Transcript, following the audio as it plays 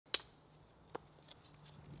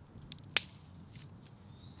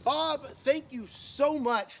Bob, thank you so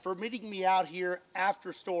much for meeting me out here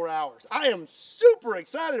after store hours. I am super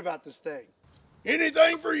excited about this thing.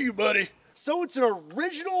 Anything for you, buddy. So it's an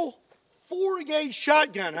original 4-gauge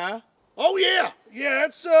shotgun, huh? Oh yeah,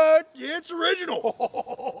 it's original.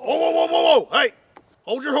 Whoa. Hey,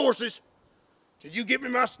 hold your horses. Did you get me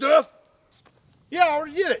my stuff? Yeah, I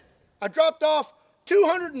already did it. I dropped off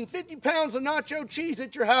 250 pounds of nacho cheese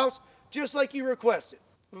at your house, just like you requested.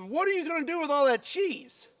 What are you gonna do with all that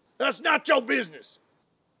cheese? That's not your business.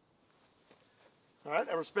 All right,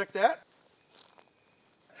 I respect that.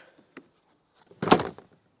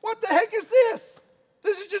 What the heck is this?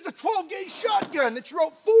 This is just a 12-gauge shotgun that you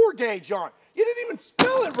wrote 4-gauge on. You didn't even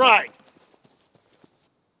spell it right.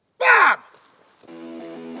 Bob!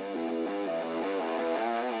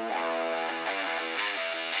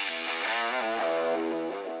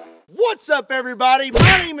 What's up, everybody?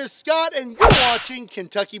 My name is Scott and you're watching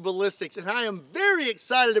Kentucky Ballistics, and I am very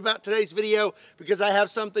excited about today's video because I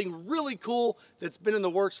have something really cool that's been in the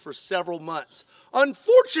works for several months.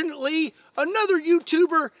 Unfortunately, another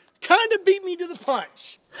YouTuber kind of beat me to the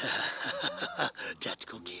punch.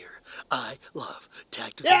 Tactical gear. I love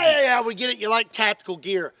tactical gear. Yeah, we get it. You like tactical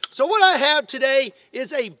gear. So what I have today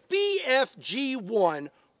is a BFG-1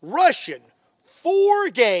 Russian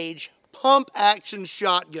 4-gauge pump action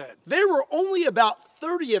shotgun. There were only about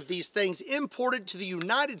 30 of these things imported to the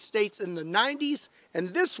United States in the 90s,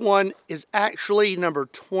 and this one is actually number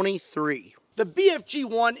 23. The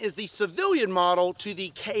BFG-1 is the civilian model to the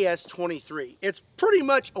KS-23. It's pretty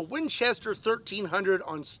much a Winchester 1300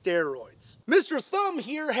 on steroids. Mr. Thumb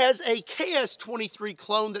here has a KS-23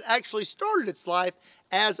 clone that actually started its life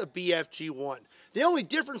as a BFG-1. The only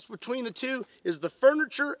difference between the two is the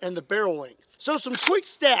furniture and the barrel length. So some quick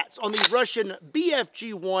stats on the Russian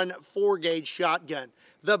BFG-1 4-gauge shotgun.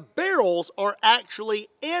 The barrels are actually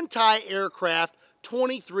anti-aircraft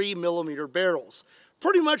 23mm barrels.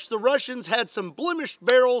 Pretty much the Russians had some blemished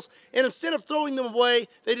barrels, and instead of throwing them away,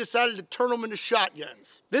 they decided to turn them into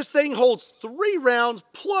shotguns. This thing holds 3 rounds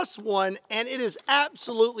plus 1, and it is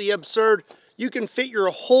absolutely absurd. You can fit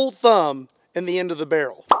your whole thumb in the end of the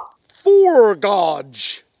barrel.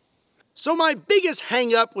 4-gauge. So my biggest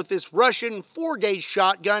hang-up with this Russian 4-gauge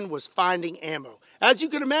shotgun was finding ammo. As you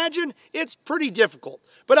can imagine, it's pretty difficult,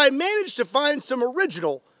 but I managed to find some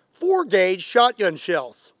original 4-gauge shotgun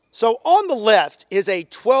shells. So on the left is a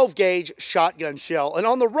 12-gauge shotgun shell, and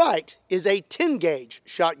on the right is a 10-gauge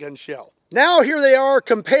shotgun shell. Now here they are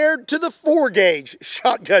compared to the 4-gauge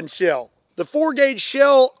shotgun shell. The 4-gauge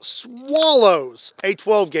shell swallows a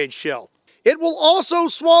 12-gauge shell. It will also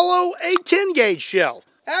swallow a 10-gauge shell.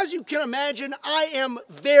 As you can imagine, I am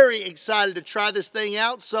very excited to try this thing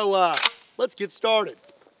out, so let's get started.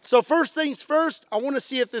 So first things first, I want to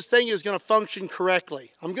see if this thing is going to function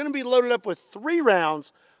correctly. I'm going to be loaded up with 3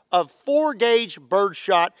 rounds of 4-gauge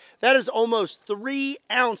birdshot. That is almost 3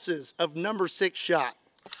 ounces of number 6 shot.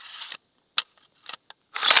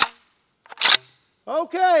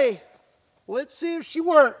 Okay, let's see if she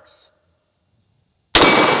works.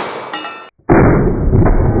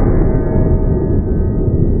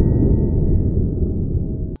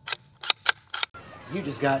 You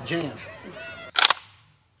just got jammed.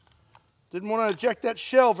 Didn't want to eject that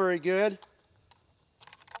shell very good.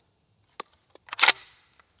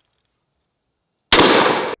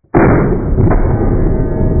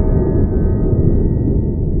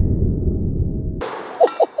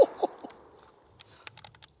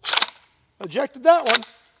 Ejected that one.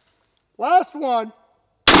 Last one.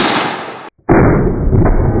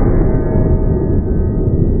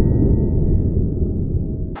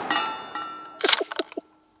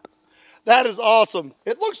 That is awesome.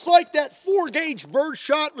 It looks like that 4-gauge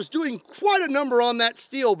birdshot was doing quite a number on that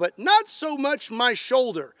steel, but not so much my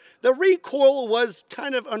shoulder. The recoil was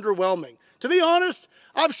kind of underwhelming. To be honest,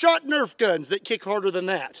 I've shot Nerf guns that kick harder than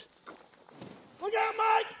that. Look out,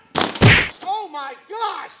 Mike! Oh my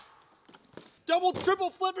gosh! Double,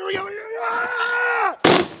 triple flip, here we go. Ah!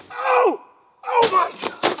 Oh my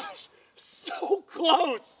gosh! So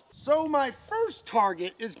close! So my first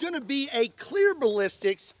target is gonna be a Clear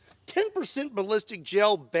Ballistics 10% ballistic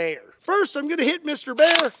gel bear. First, I'm gonna hit Mr.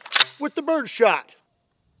 Bear with the bird shot.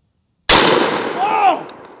 Oh!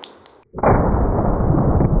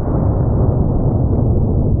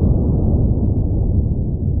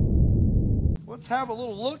 Let's have a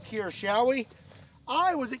little look here, shall we?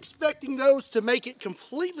 I was expecting those to make it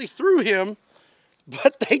completely through him,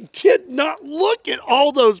 but they did not. Look at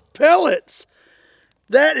all those pellets.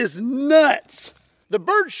 That is nuts. The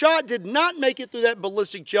bird shot did not make it through that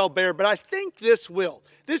ballistic gel bear, but I think this will.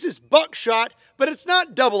 This is buckshot, but it's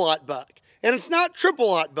not double-aught buck, and it's not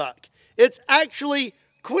triple-aught buck. It's actually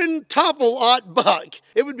quintuple-aught buck.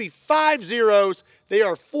 It would be 5 zeros. They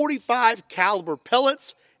are 45 caliber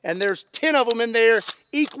pellets, and there's 10 of them in there,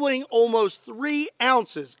 equaling almost 3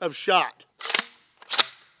 ounces of shot.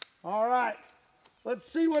 All right,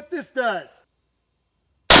 let's see what this does.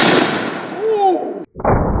 Ooh.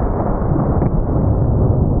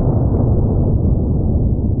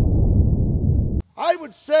 I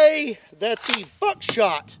would say that the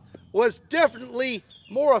buckshot was definitely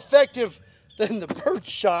more effective than the bird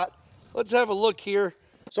shot. Let's have a look here.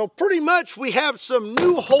 So pretty much we have some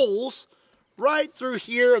new holes right through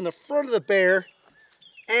here in the front of the bear,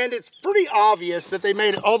 and it's pretty obvious that they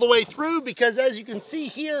made it all the way through because as you can see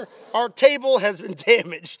here, our table has been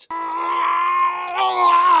damaged.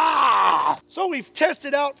 So we've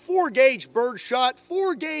tested out 4-gauge bird shot,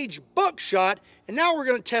 4-gauge buckshot, and now we're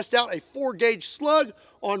going to test out a 4-gauge slug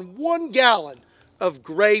on 1 gallon of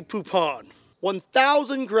Grey Poupon.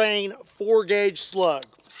 1,000 grain 4-gauge slug.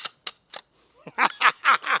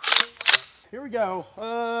 Here we go.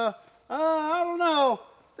 I don't know.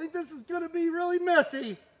 I think this is going to be really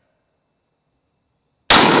messy.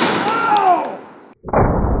 Oh!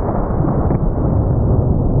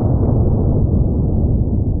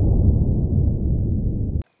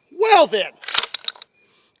 Well then.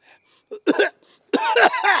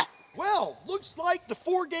 Well, looks like the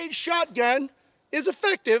 4-gauge shotgun is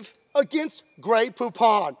effective against Grey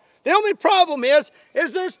Poupon. The only problem is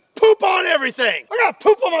there's poop on everything. I got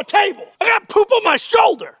poop on my table. I got poop on my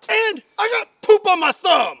shoulder. And I got poop on my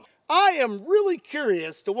thumb. I am really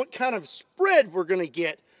curious to what kind of spread we're going to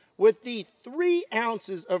get with the 3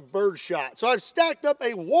 ounces of bird shot. So I've stacked up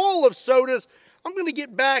a wall of sodas. I'm going to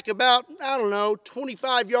get back about, I don't know,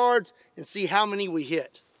 25 yards and see how many we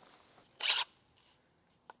hit.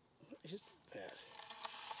 What is that?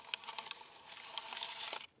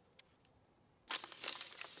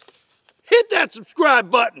 Hit that subscribe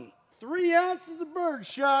button. 3 ounces of bird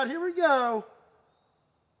shot. Here we go.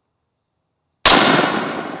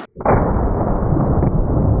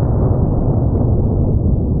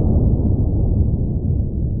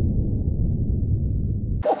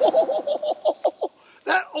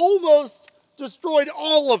 That almost destroyed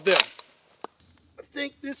all of them. I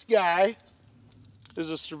think this guy is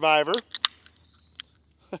a survivor.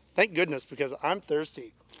 Thank goodness, because I'm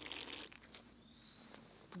thirsty.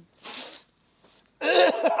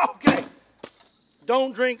 Okay.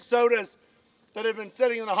 Don't drink sodas that have been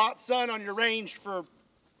sitting in the hot sun on your range for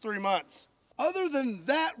 3 months. Other than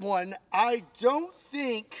that one, I don't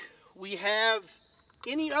think we have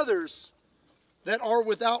any others that are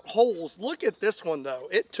without holes. Look at this one though.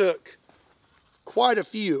 It took quite a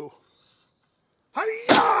few.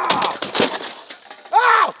 Hi-ya!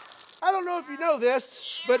 Oh! I don't know if you know this,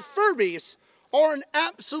 but Furbies are an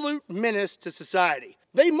absolute menace to society.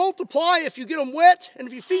 They multiply if you get them wet, and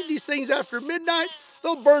if you feed these things after midnight,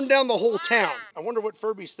 they'll burn down the whole town. I wonder what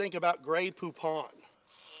Furbies think about Grey Poupon.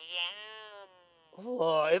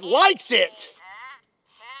 Oh, it likes it.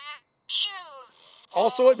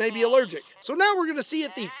 Also, it may be allergic. So now we're gonna see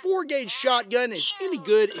if the 4-gauge shotgun is any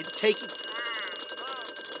good at taking...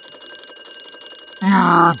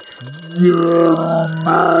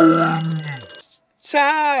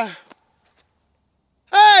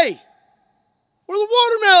 Hey! Where are the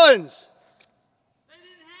watermelons? They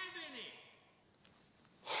didn't have any.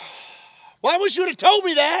 Why wish you would have told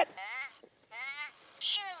me that?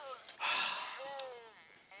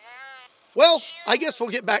 Well, I guess we'll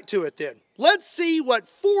get back to it then. Let's see what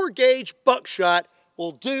 4-gauge buckshot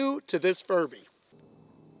will do to this Furby.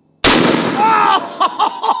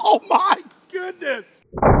 Oh my goodness!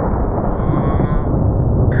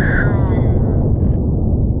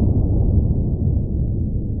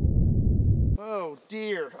 Oh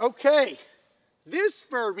dear. Okay. This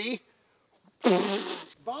Furby,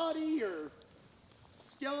 body or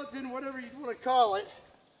skeleton, whatever you want to call it,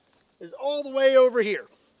 is all the way over here.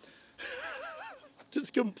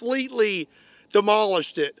 Just completely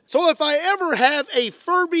demolished it. So if I ever have a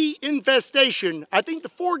Furby infestation, I think the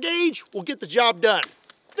 4-gauge will get the job done.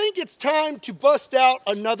 I think it's time to bust out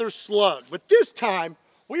another slug, but this time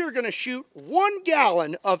we are going to shoot 1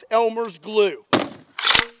 gallon of Elmer's glue.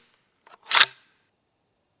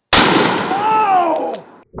 Oh!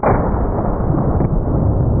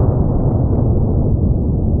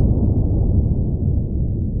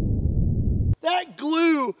 That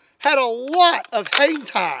glue had a lot of hang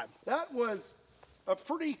time. That was a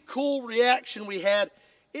pretty cool reaction we had.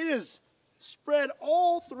 It is spread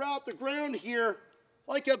all throughout the ground here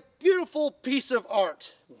like a beautiful piece of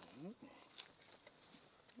art.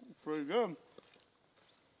 Pretty good.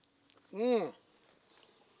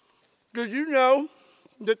 Did you know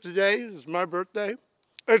that today is my birthday?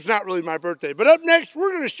 It's not really my birthday, but up next,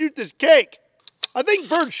 we're gonna shoot this cake. I think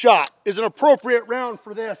birdshot is an appropriate round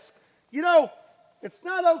for this. You know, it's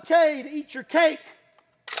not okay to eat your cake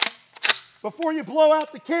before you blow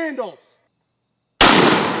out the candles.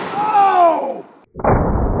 Oh!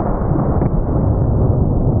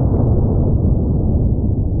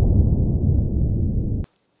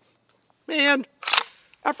 Man,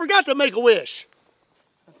 I forgot to make a wish.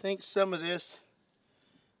 I think some of this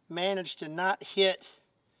managed to not hit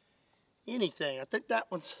anything. I think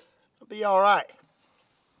that one's gonna be all right.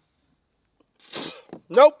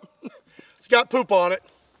 Nope, it's got poop on it.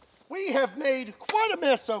 We have made quite a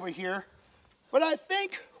mess over here, but I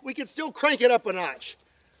think we can still crank it up a notch.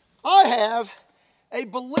 I have a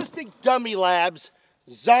Ballistic Dummy Labs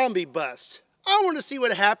zombie bust. I want to see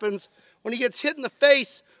what happens when he gets hit in the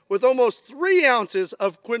face with almost 3 ounces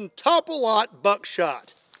of quintuple-aught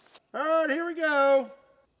buckshot. All right, here we go.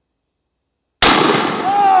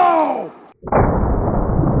 Oh!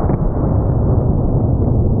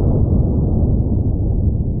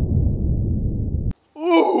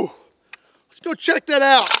 Ooh, let's go check that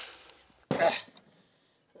out.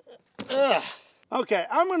 Okay,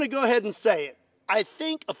 I'm gonna go ahead and say it. I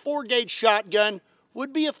think a 4-gauge shotgun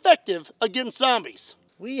would be effective against zombies.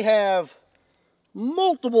 We have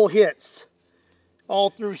multiple hits all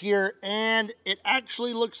through here, and it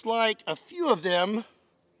actually looks like a few of them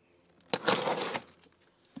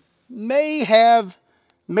may have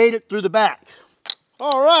made it through the back.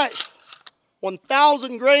 All right,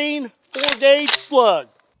 1,000 grain, 4-gauge slug.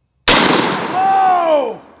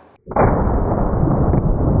 Whoa!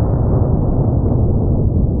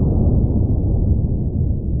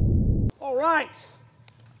 All right,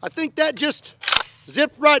 I think that just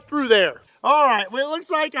zipped right through there. All right, well, it looks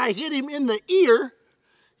like I hit him in the ear.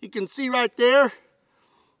 You can see right there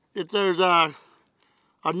that there's a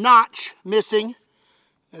notch missing.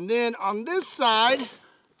 And then on this side,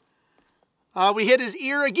 we hit his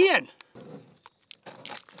ear again.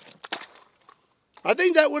 I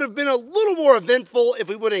think that would have been a little more eventful if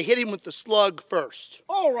we would have hit him with the slug first.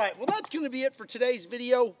 All right, well, that's going to be it for today's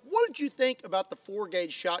video. What did you think about the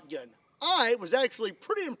 4-gauge shotgun? I was actually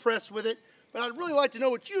pretty impressed with it, but I'd really like to know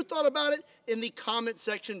what you thought about it in the comment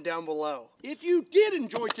section down below. If you did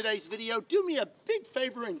enjoy today's video, do me a big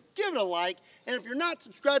favor and give it a like. And if you're not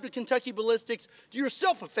subscribed to Kentucky Ballistics, do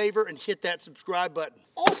yourself a favor and hit that subscribe button.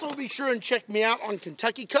 Also, be sure and check me out on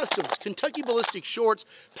Kentucky Customs, Kentucky Ballistics Shorts,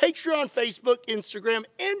 Patreon, Facebook, Instagram,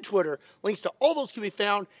 and Twitter. Links to all those can be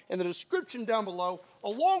found in the description down below,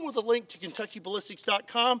 along with a link to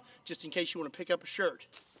KentuckyBallistics.com, just in case you want to pick up a shirt.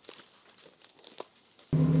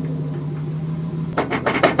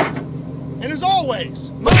 And as always,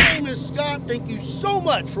 my name is Scott. Thank you so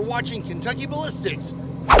much for watching Kentucky Ballistics.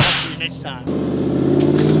 I'll see you next time.